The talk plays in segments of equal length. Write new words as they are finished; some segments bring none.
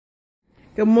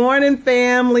Good morning,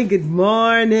 family. Good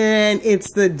morning.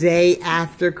 It's the day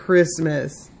after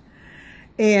Christmas.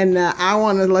 And I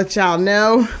want to let y'all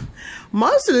know,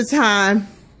 most of the time,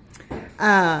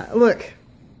 look,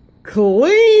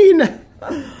 clean.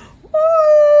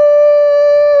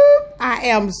 I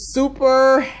am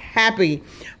super happy.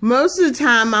 Most of the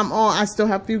time I still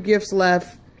have a few gifts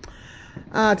left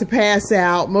to pass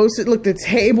out. Look, the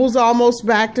table's almost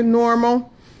back to normal.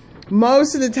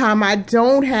 Most of the time I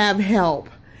don't have help.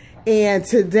 And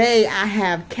today I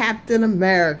have Captain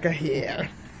America here.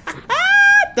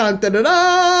 Dun, dun, dun,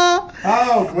 dun.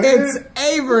 Oh, Glenn. It's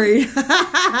Avery.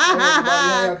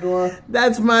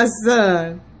 That's my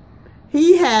son.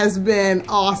 He has been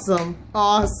awesome.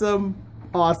 Awesome.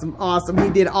 Awesome. Awesome. He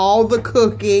did all the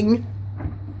cooking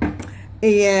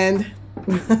and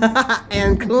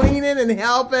and cleaning and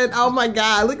helping. Oh my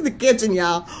God. Look at the kitchen,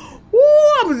 y'all. Woo,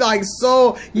 I'm like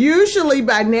usually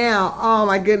by now, oh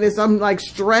my goodness, I'm like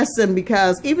stressing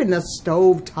because even the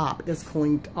stove top is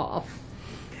cleaned off.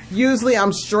 Usually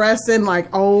I'm stressing like,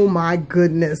 oh my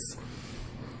goodness,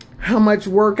 how much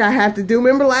work I have to do.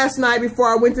 Remember last night before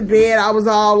I went to bed, I was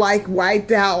all like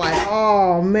wiped out, like,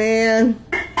 oh man.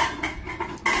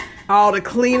 All the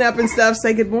cleanup and stuff.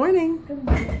 Say good morning. Good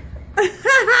morning.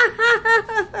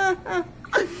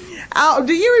 Oh,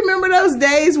 do you remember those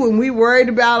days when we worried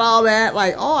about all that?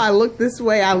 Like, oh, I look this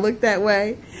way, I look that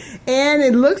way. And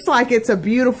it looks like it's a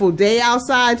beautiful day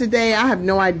outside today. I have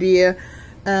no idea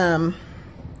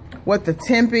what the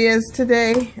temp is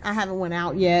today. I haven't went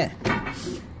out yet.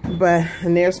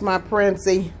 And there's my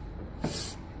Princey.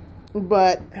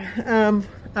 But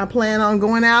I plan on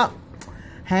going out,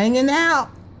 hanging out.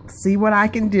 See what I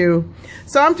can do.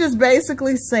 So I'm just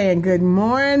basically saying good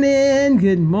morning,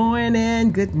 good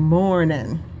morning, good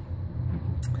morning.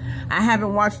 I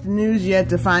haven't watched the news yet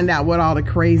to find out what all the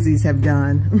crazies have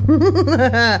done.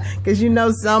 Because you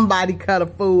know somebody cut a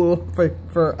fool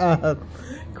for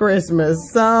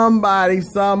Christmas. Somebody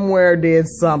somewhere did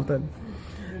something.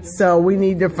 So we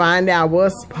need to find out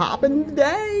what's popping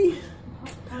today.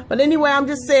 But anyway, I'm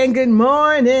just saying good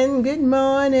morning, good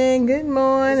morning, good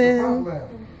morning.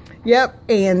 Yep,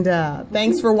 and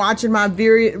thanks for watching my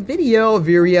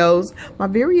videos.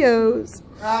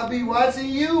 I'll be watching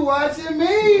you, watching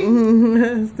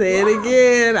me. Say it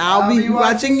again. I'll be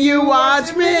watching you,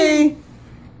 watch me.